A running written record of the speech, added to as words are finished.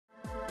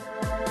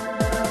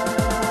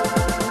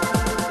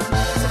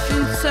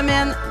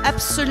semaine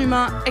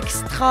absolument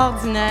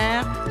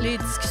extraordinaire. Les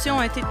discussions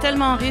ont été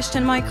tellement riches,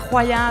 tellement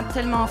incroyables,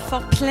 tellement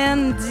fortes,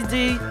 pleines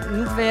d'idées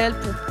nouvelles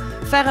pour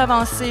faire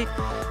avancer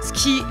ce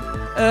qui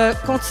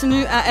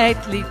continue à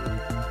être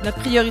notre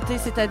priorité,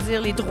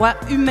 c'est-à-dire les droits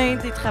humains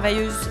des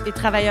travailleuses et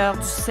travailleurs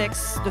du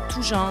sexe de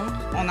tout genre.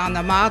 On en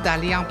a marre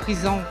d'aller en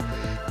prison,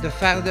 de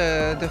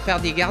faire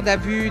des gardes à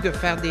vue, de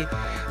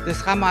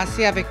se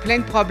ramasser avec plein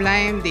de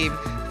problèmes,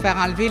 faire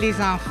enlever les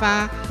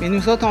enfants. Mais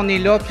nous autres, on est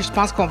là, puis je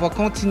pense qu'on va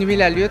continuer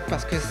la lutte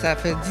parce que ça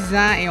fait 10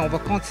 ans et on va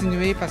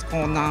continuer parce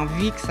qu'on a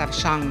envie que ça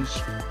change.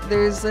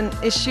 There's an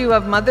issue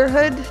of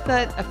motherhood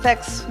that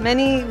affects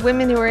many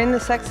women who are in the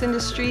sex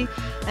industry,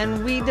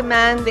 and we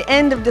demand the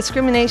end of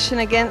discrimination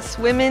against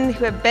women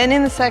who have been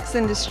in the sex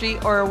industry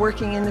or are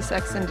working in the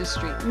sex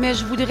industry. Mais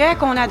je voudrais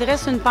qu'on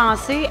adresse une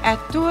pensée à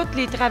toutes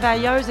les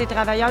travailleuses et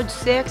travailleurs du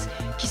sexe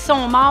qui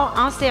sont morts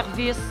en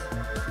service.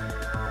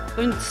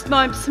 Un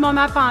petit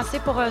moment de pensée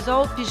pour eux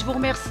autres, puis je vous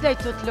remercie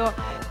d'être toutes là.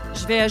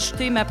 Je vais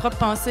ajouter ma propre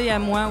pensée à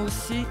moi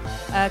aussi,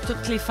 à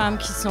toutes les femmes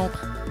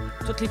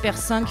toutes les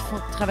personnes qui font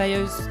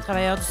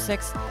travailleurs du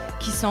sexe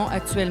qui sont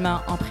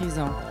actuellement en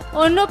prison.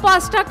 অন্য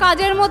পাঁচটা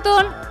কাজের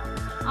মতন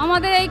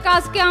আমাদের এই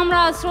কাজকে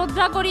আমরা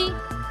শ্রদ্ধা করি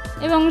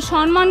এবং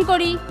সম্মান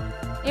করি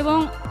এবং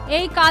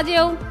এই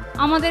কাজেও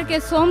আমাদেরকে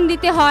শ্রম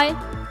দিতে হয়,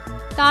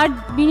 তার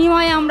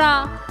বিনিময়ে আমরা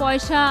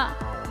পয়সা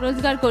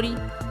রোজগার করি।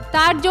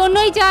 তার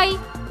জন্যই চাই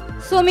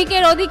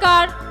শ্রমিকের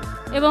অধিকার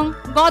এবং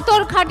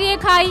গতর খাটিয়ে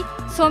খাই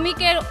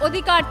শ্রমিকের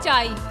অধিকার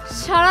চাই।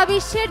 সারা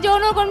বিশ্বের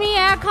যৌনকর্মী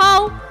এক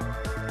হও,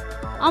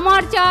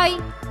 amar chai,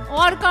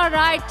 worker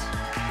right.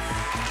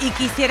 Y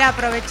quisiera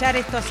aprovechar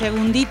estos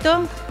segunditos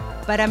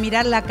para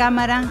mirar la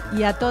cámara y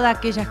a todas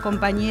aquellas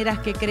compañeras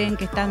que creen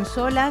que están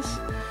solas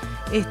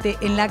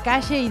en la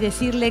calle y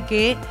decirle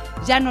que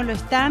ya no lo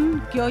están,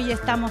 que hoy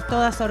estamos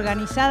todas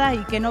organizadas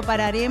y que no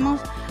pararemos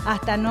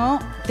hasta no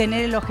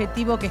tener el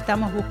objetivo que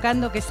estamos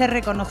buscando, que es ser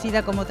reconocida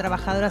como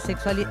trabajadoras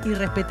sexuales y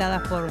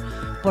respetadas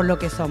por lo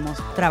que somos,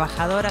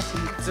 trabajadoras.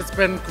 It's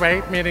been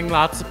great meeting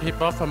lots of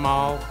people from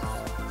all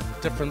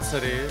different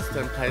cities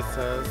and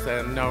places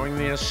and knowing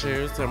the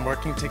issues and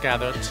working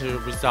together to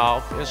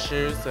resolve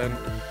issues and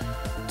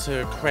to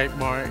create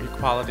more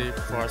equality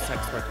for sex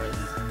workers.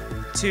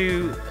 To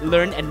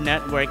learn and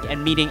network and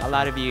meeting a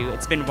lot of you,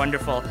 it's been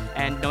wonderful,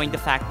 and knowing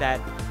the fact that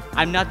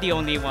I'm not the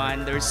only one,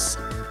 there's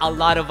a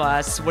lot of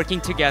us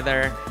working together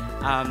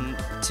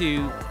to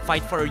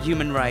fight for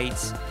human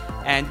rights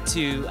and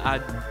to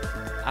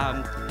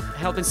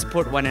help and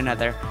support one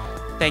another.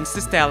 Thanks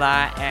to Stella,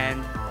 and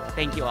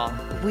thank you all.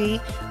 We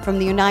from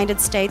the United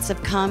States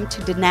have come to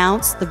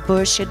denounce the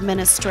Bush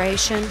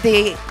administration,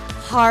 the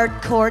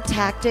hardcore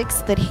tactics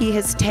that he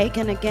has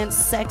taken against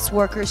sex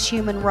workers'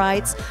 human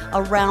rights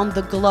around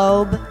the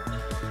globe.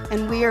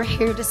 And we are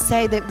here to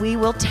say that we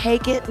will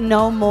take it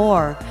no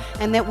more,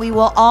 and that we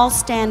will all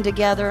stand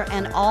together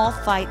and all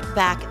fight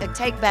back,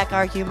 take back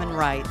our human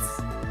rights.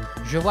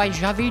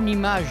 J'avais une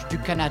image du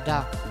Canada,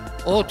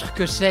 autre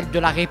que celle de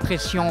la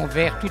répression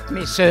envers toutes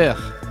mes sœurs.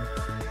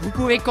 Vous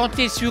pouvez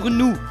compter sur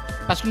nous,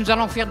 parce que nous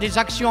allons faire des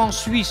actions en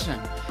Suisse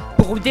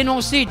pour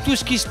dénoncer tout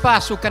ce qui se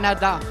passe au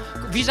Canada,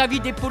 vis-à-vis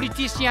des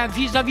politiciens,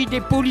 vis-à-vis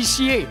des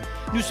policiers.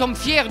 Nous sommes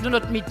fiers de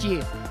notre métier.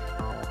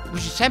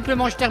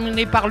 Simplement, je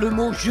terminerai par le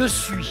mot « je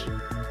suis ».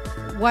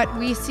 What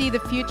we see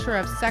the future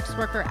of sex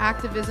worker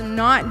activism,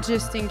 not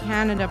just in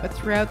Canada but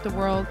throughout the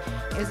world,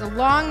 is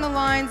along the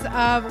lines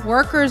of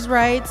workers'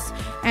 rights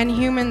and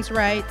human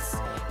rights.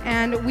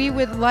 And we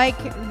would like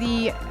the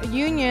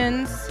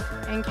unions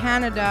in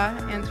Canada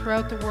and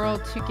throughout the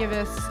world to give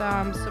us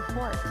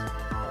support.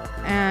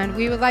 And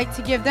we would like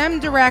to give them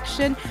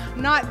direction,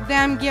 not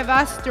them give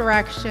us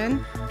direction.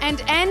 And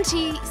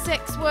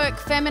anti-sex work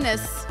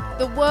feminists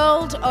the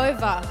world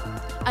over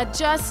are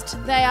just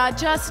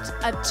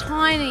a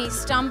tiny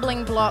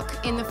stumbling block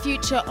in the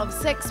future of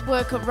sex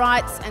worker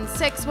rights and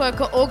sex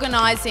worker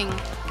organizing.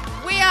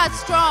 We are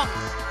strong.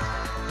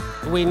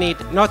 We need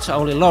not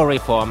only law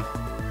reform,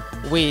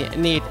 we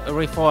need a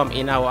reform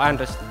in our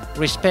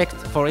respect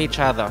for each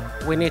other.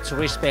 We need to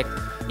respect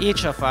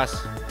each of us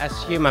as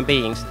human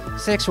beings.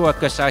 Sex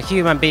workers are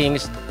human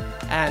beings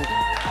and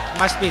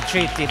must be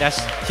treated as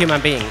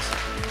human beings.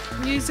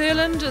 New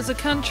Zealand is a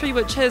country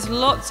which has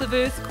lots of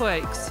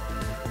earthquakes.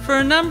 For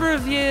a number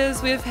of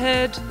years we've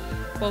had,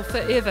 well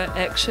forever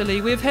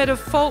actually, we've had a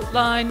fault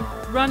line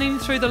running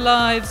through the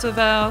lives of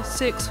our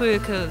sex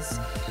workers.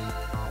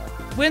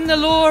 When the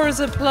law is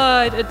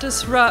applied, it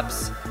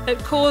disrupts,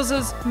 it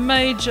causes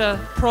major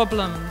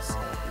problems.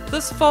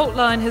 This fault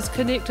line has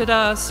connected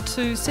us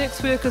to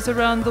sex workers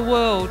around the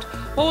world.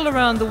 All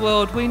around the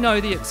world we know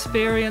the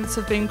experience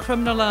of being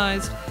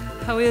criminalised.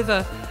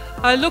 However,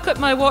 I look at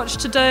my watch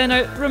today and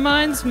it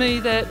reminds me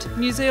that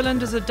New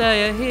Zealand is a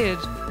day ahead.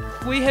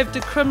 We have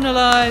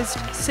decriminalised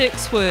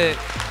sex work.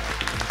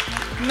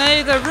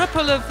 May the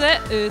ripple of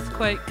that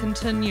earthquake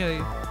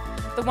continue.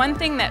 The one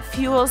thing that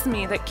fuels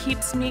me, that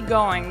keeps me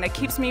going, that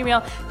keeps me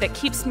real, that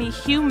keeps me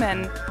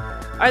human,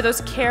 are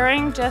those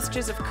caring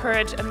gestures of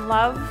courage and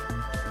love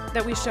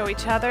that we show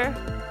each other,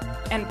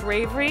 and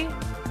bravery,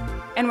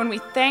 And when we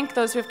thank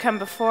those who have come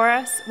before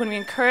us, when we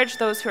encourage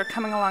those who are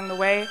coming along the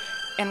way,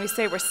 and we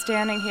say we're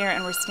standing here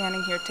and we're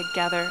standing here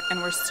together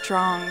and we're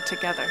strong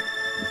together.